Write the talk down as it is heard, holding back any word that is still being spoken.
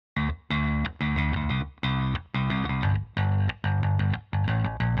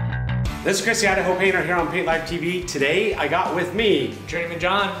This is Chris, the Idaho Painter, here on Paint Live TV. Today, I got with me Journeyman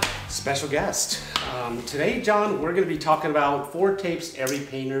John, special guest. Today, John, we're going to be talking about 4 tapes every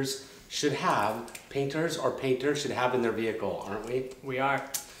painters should have, painters should have in their vehicle, aren't we? We are.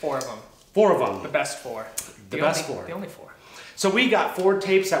 4 of them. 4 of them. The best 4. The best 4. The only 4. So we got 4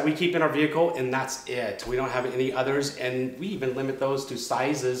 tapes that we keep in our vehicle, and that's it. We don't have any others, and we even limit those to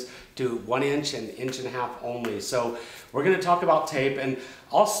sizes to 1 inch and 1.5 inches only. So we're going to talk about tape, and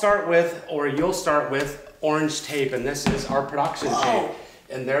I'll start with, or you'll start with, orange tape, and this is our production tape.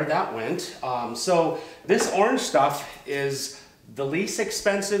 And there that went. So this orange stuff is the least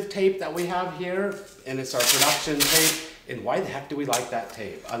expensive tape that we have here, and it's our production tape. And why the heck do we like that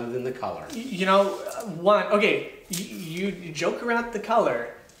tape, other than the color? You know, you joke around the color,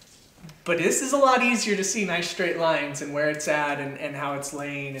 but this is a lot easier to see nice straight lines and where it's at and how it's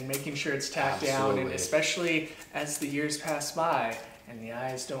laying and making sure it's tacked down, and especially as the years pass by and the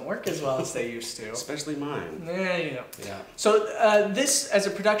eyes don't work as well as they used to. Especially mine. Yeah, you know. Yeah. So this, as a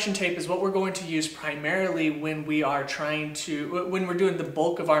production tape, is what we're going to use primarily when we are when we're doing the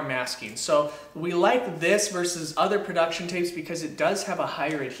bulk of our masking. So we like this versus other production tapes because it does have a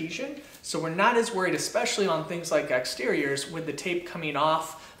higher adhesion. So we're not as worried, especially on things like exteriors, with the tape coming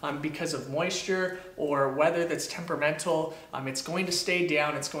off because of moisture or weather that's temperamental. It's going to stay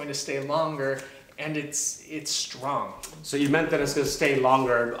down, it's going to stay longer, and it's strong. So you meant that it's going to stay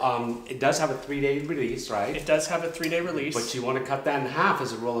longer. It does have a 3-day release, right? It does have a 3-day release. But you want to cut that in half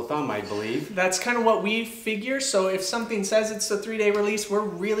as a rule of thumb, I believe. That's kind of what we figure. So if something says it's a 3-day release, we're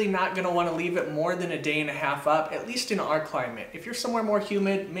really not going to want to leave it more than 1.5 days up, at least in our climate. If you're somewhere more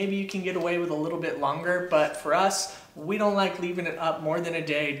humid, maybe you can get away with a little bit longer. But for us, we don't like leaving it up more than 1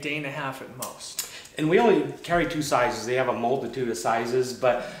 day, 1.5 days at most. And we only carry 2 sizes. They have a multitude of sizes,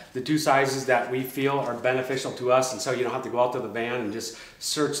 but the 2 sizes that we feel are beneficial to us, and so you don't have to go out to the van and just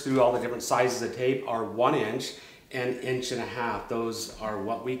search through all the different sizes of tape, are 1 inch and 1.5 inches. Those are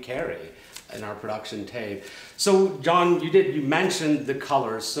what we carry in our production tape. So John, you mentioned the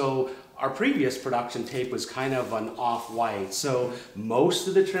colors. So our previous production tape was kind of an off-white. So most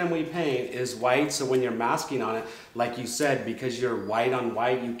of the trim we paint is white. So when you're masking on it, like you said, because you're white on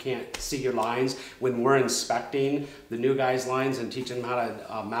white, you can't see your lines. When we're inspecting the new guys' lines and teaching them how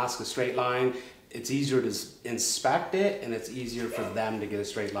to mask a straight line, it's easier to inspect it, and it's easier for them to get a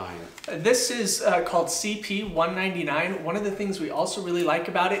straight line. This is called CP 199. One of the things we also really like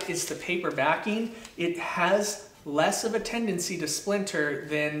about it is the paper backing. It has less of a tendency to splinter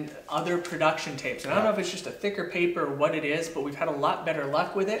than other production tapes. And I don't know if it's just a thicker paper or what it is, but we've had a lot better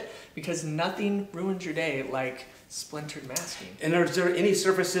luck with it because nothing ruins your day like splintered masking. And is there any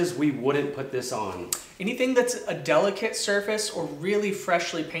surfaces we wouldn't put this on? Anything that's a delicate surface or really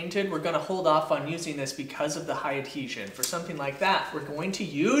freshly painted, we're going to hold off on using this because of the high adhesion. For something like that, we're going to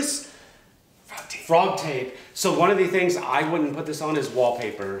use frog tape. So one of the things I wouldn't put this on is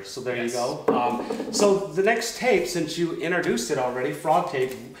wallpaper. So there you go. So the next tape, since you introduced it already, frog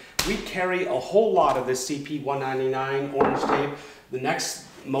tape, we carry a whole lot of this CP 199 orange tape. The next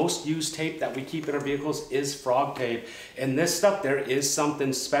most used tape that we keep in our vehicles is frog tape. And this stuff, there is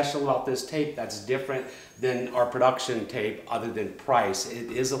something special about this tape that's different than our production tape other than price.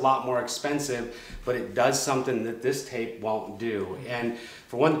 It is a lot more expensive, but it does something that this tape won't do. And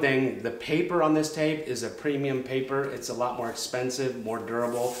for one thing, the paper on this tape is a premium paper. It's a lot more expensive, more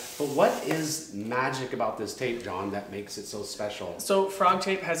durable. But what is magic about this tape, John, that makes it so special? So frog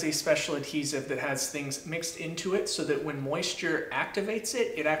tape has a special adhesive that has things mixed into it so that when moisture activates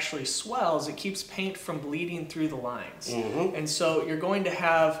it, it actually swells. It keeps paint from bleeding through the lines. And so you're going to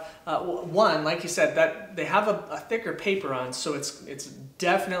have, one, like you said, that they have a thicker paper on, so it's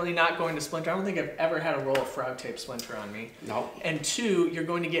definitely not going to splinter. I don't think I've ever had a roll of frog tape splinter on me. No. And 2, you're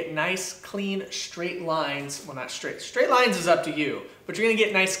going to get nice, clean, straight lines. Well, not straight. Straight lines is up to you, but you're going to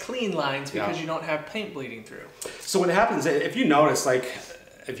get nice, clean lines because you don't have paint bleeding through. So what happens, if you notice, like,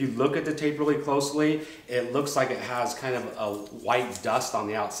 if you look at the tape really closely, it looks like it has kind of a white dust on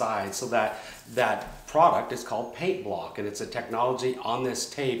the outside. So that product is called paint block, and it's a technology on this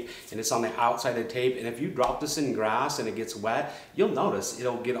tape, and it's on the outside of the tape. And if you drop this in grass and it gets wet, you'll notice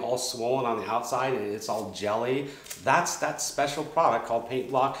it'll get all swollen on the outside and it's all jelly. That's that special product called paint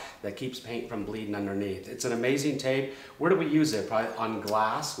block that keeps paint from bleeding underneath. It's an amazing tape. Where do we use it? Probably on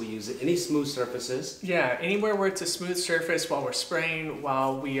glass. We use it any smooth surfaces. Yeah, anywhere where it's a smooth surface while we're spraying,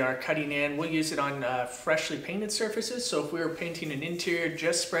 while we are cutting in. We'll use it on freshly painted surfaces. So if we were painting an interior,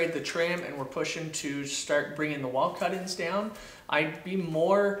 just sprayed the trim and we're pushing to to start bringing the wall cut-ins down, I'd be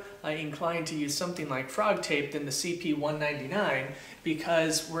more inclined to use something like frog tape than the CP199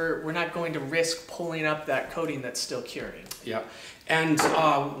 because we're not going to risk pulling up that coating that's still curing. Yeah, and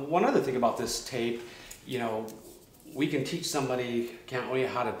one other thing about this tape, you know, we can teach somebody, can't we,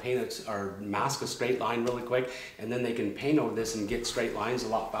 how to paint or mask a straight line really quick, and then they can paint over this and get straight lines a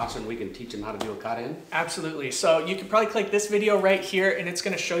lot faster, and we can teach them how to do a cut-in. Absolutely. So you can probably click this video right here, and it's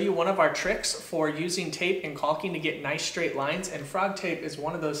going to show you one of our tricks for using tape and caulking to get nice straight lines, and frog tape is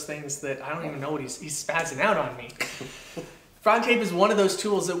one of those things that I don't even know what he's spazzing out on me. Frog tape is one of those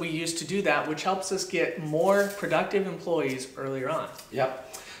tools that we use to do that, which helps us get more productive employees earlier on.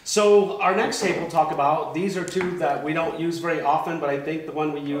 Yep. So our next tape we'll talk about, these are two that we don't use very often, but I think the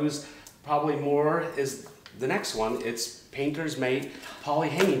one we use probably more is the next one. It's Painter's Mate poly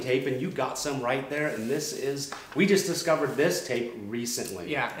hanging tape, and you got some right there, and this is, we just discovered this tape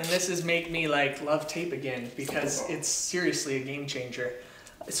recently. Yeah, and this has made me like love tape again because it's seriously a game changer.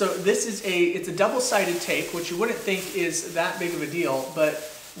 So this is it's a double-sided tape, which you wouldn't think is that big of a deal, but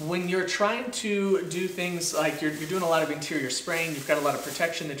when you're trying to do things like you're doing a lot of interior spraying, you've got a lot of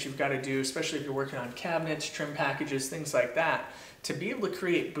protection that you've got to do, especially if you're working on cabinets, trim packages, things like that. To be able to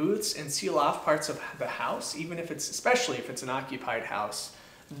create booths and seal off parts of the house, even if it's, especially if it's an occupied house,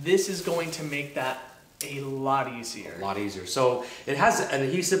 this is going to make that a lot easier. A lot easier. So it has an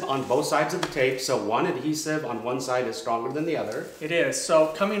adhesive on both sides of the tape, so one adhesive on one side is stronger than the other. It is. So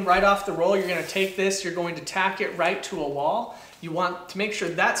coming right off the roll, you're going to take this, you're going to tack it right to a wall. You want to make sure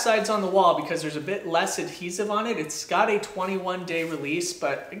that side's on the wall because there's a bit less adhesive on it. It's got a 21-day release,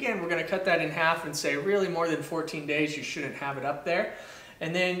 but again, we're going to cut that in half and say really more than 14 days you shouldn't have it up there.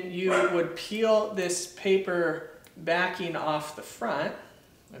 And then you would peel this paper backing off the front,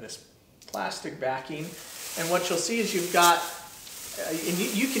 or this plastic backing, and what you'll see is you've got, and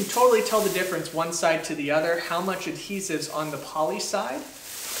you can totally tell the difference one side to the other, how much adhesive's on the poly side.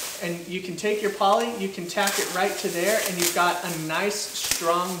 And you can take your poly, you can tack it right to there, and you've got a nice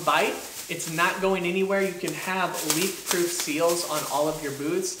strong bite. It's not going anywhere. You can have leak-proof seals on all of your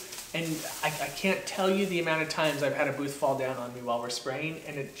booths. And I can't tell you the amount of times I've had a booth fall down on me while we're spraying,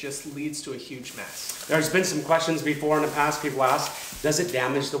 and it just leads to a huge mess. There's been some questions before in the past, people ask, does it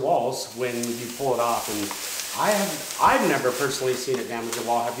damage the walls when you pull it off? And I've never personally seen it damage a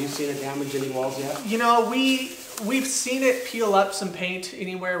wall. Have you seen it damage any walls yet? You know, we've seen it peel up some paint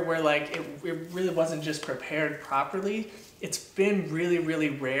anywhere where like it really wasn't just prepared properly. It's been really, really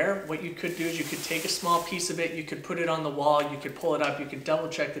rare. What you could do is you could take a small piece of it, you could put it on the wall, you could pull it up, you could double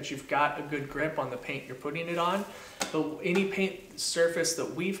check that you've got a good grip on the paint you're putting it on. But any paint surface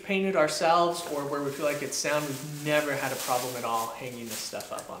that we've painted ourselves or where we feel like it's sound, we've never had a problem at all hanging this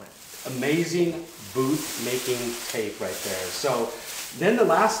stuff up on it. Amazing booth making tape right there. So then the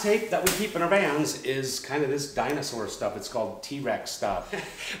last tape that we keep in our vans is kind of this dinosaur stuff. It's called T-Rex stuff.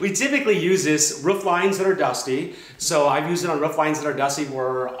 We typically use this roof lines that are dusty. So I've used it on roof lines that are dusty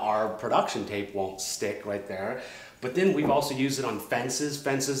where our production tape won't stick right there. But then we've also used it on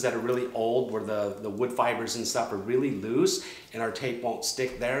fences that are really old where the wood fibers and stuff are really loose and our tape won't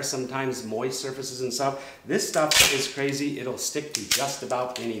stick there. Sometimes moist surfaces and stuff. This stuff is crazy. It'll stick to just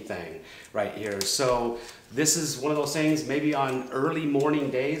about anything right here. So this is one of those things maybe on early morning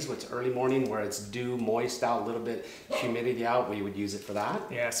days, which early morning where it's dew, moist out, a little bit humidity out, we would use it for that.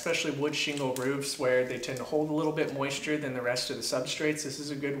 Yeah, especially wood shingle roofs where they tend to hold a little bit moisture than the rest of the substrates. This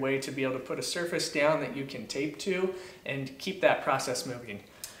is a good way to be able to put a surface down that you can tape to and keep that process moving.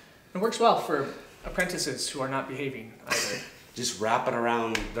 It works well for apprentices who are not behaving either. Just wrap it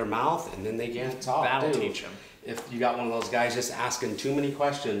around their mouth and then they can't talk. That'll teach them. If you got one of those guys just asking too many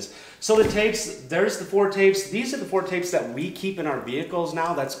questions. So the tapes, there's the 4 tapes. These are the 4 tapes that we keep in our vehicles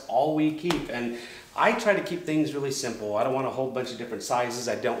now. That's all we keep. And I try to keep things really simple. I don't want a whole bunch of different sizes.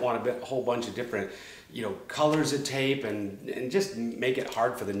 I don't want a whole bunch of different, you know, colors of tape and just make it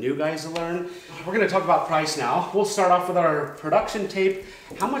hard for the new guys to learn. We're going to talk about price now. We'll start off with our production tape.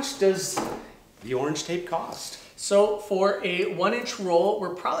 How much does the orange tape cost? So for a 1-inch roll,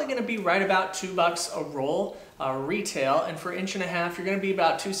 we're probably going to be right about $2 a roll retail, and for 1.5 inches, you're going to be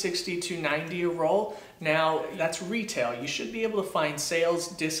about $2.60, $2.90 a roll. Now that's retail. You should be able to find sales,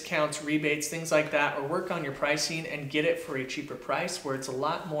 discounts, rebates, things like that, or work on your pricing and get it for a cheaper price where it's a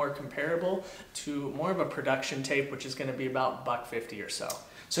lot more comparable to more of a production tape, which is going to be about $1.50 or so.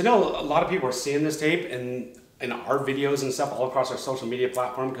 So I know a lot of people are seeing this tape in our videos and stuff all across our social media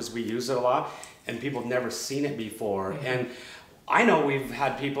platform because we use it a lot. And people have never seen it before. Mm-hmm. And I know we've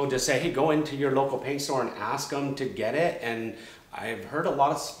had people just say, hey, go into your local paint store and ask them to get it. And I've heard a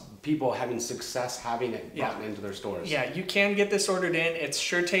lot of people having success having it gotten into their stores. Yeah, you can get this ordered in. It's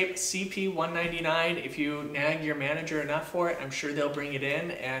ShurTape CP199. If you nag your manager enough for it, I'm sure they'll bring it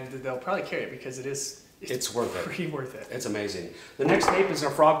in, and they'll probably carry it because it's worth it. Pretty worth it. It's amazing. The next tape is our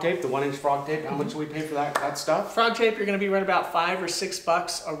frog tape, the 1-inch frog tape. How much do we pay for that stuff? Frog tape, you're going to be right about $5 or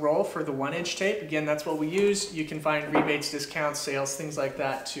 $6 a roll for the 1-inch tape. Again, that's what we use. You can find rebates, discounts, sales, things like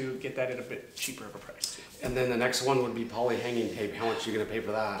that to get that at a bit cheaper of a price. And then the next one would be poly hanging tape. How much are you going to pay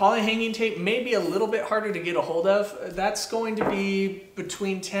for that? Poly hanging tape may be a little bit harder to get a hold of. That's going to be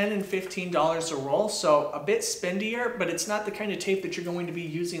between $10 and $15 a roll, so a bit spendier, but it's not the kind of tape that you're going to be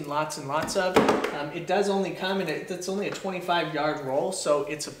using lots and lots of. It does only come in, it's only a 25-yard roll, so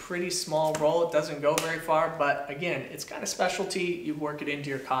it's a pretty small roll. It doesn't go very far, but again, it's kind of specialty. You work it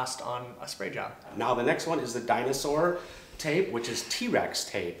into your cost on a spray job. Now the next one is the dinosaur tape, which is T-Rex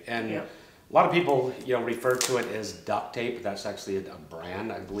tape. And a lot of people, refer to it as duct tape. That's actually a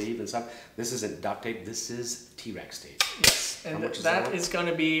brand, I believe, and stuff. This isn't duct tape. This is T-Rex tape. Yes, and that is going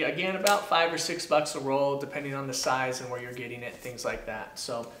to be, again, about $5 or $6 a roll, depending on the size and where you're getting it, things like that.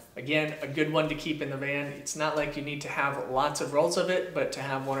 So again, a good one to keep in the van. It's not like you need to have lots of rolls of it, but to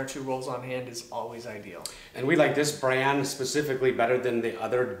have 1 or 2 rolls on hand is always ideal. And we like this brand specifically better than the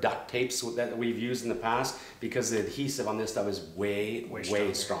other duct tapes that we've used in the past because the adhesive on this stuff is way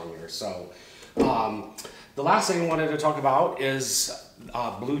stronger. So the last thing I wanted to talk about is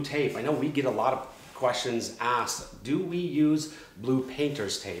blue tape. I know we get a lot of questions asked, do we use blue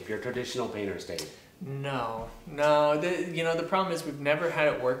painter's tape, your traditional painter's tape? No. The problem is we've never had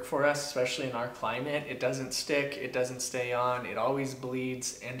it work for us, especially in our climate. It doesn't stick, it doesn't stay on, it always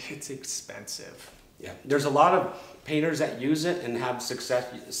bleeds, and it's expensive. Yeah, there's a lot of painters that use it and have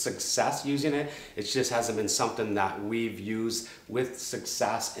success using it. It just hasn't been something that we've used with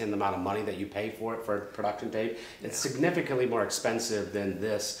success in the amount of money that you pay for it for production tape. It's significantly more expensive than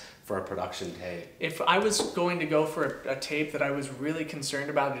this for a production tape. If I was going to go for a tape that I was really concerned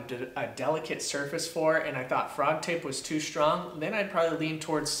about a delicate surface for, and I thought frog tape was too strong, then I'd probably lean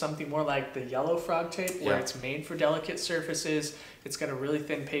towards something more like the yellow frog tape, where it's made for delicate surfaces. It's got a really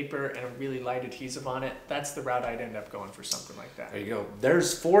thin paper and a really light adhesive on it. That's the route I'd end up going for, something like that. There you go.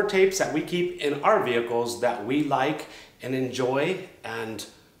 There's 4 tapes that we keep in our vehicles that we like and enjoy and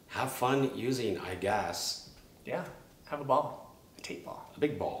have fun using, I guess. Yeah, have a ball, a tape ball. A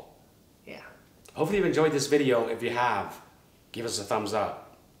big ball. Yeah. Hopefully you've enjoyed this video. If you have, give us a thumbs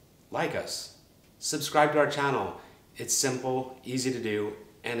up. Like us. Subscribe to our channel. It's simple, easy to do,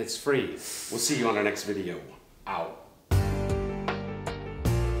 and it's free. We'll see you on our next video. Out.